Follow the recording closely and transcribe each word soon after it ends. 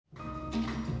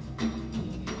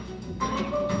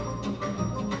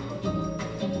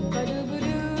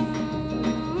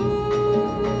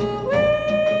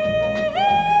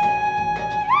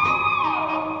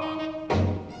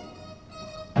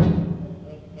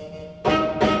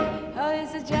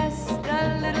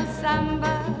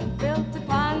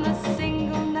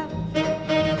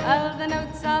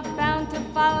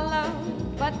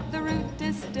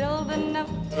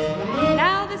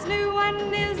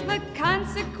the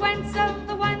consequence of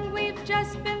the one we've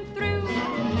just been through,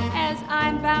 as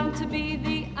I'm bound to be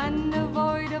the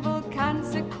unavoidable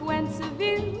consequence of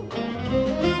you.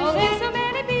 Oh, there's so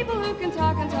many people who can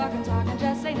talk and talk and talk and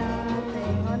just say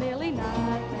nothing or nearly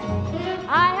nothing.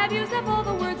 I have used up all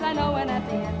the words I know, and at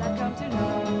the end I've come to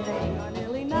nothing or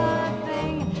nearly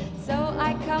nothing. So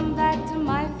I come back to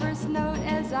my first note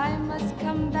as I must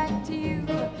come back to you.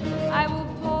 I will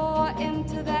pour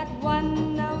into that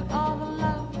one note all the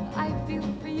love I feel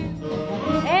for you.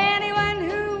 Anyone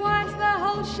who wants the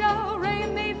whole show, re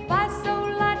mi fa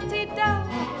sol la ti do,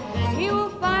 he will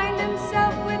find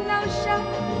himself with no show.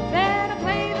 Better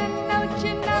play the note,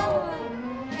 you know.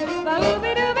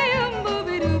 Ba-ooby dooby oom,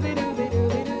 booby dooby dooby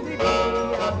dooby dooby dee,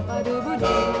 ba-dooby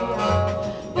dee,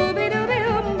 booby dooby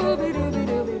oom, booby dooby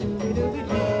dooby dooby dooby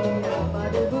dee,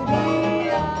 ba-dooby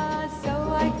dee. So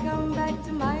I come back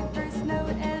to my first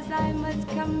note as I must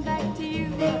come back to you.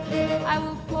 I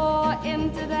will pour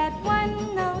into that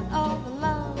one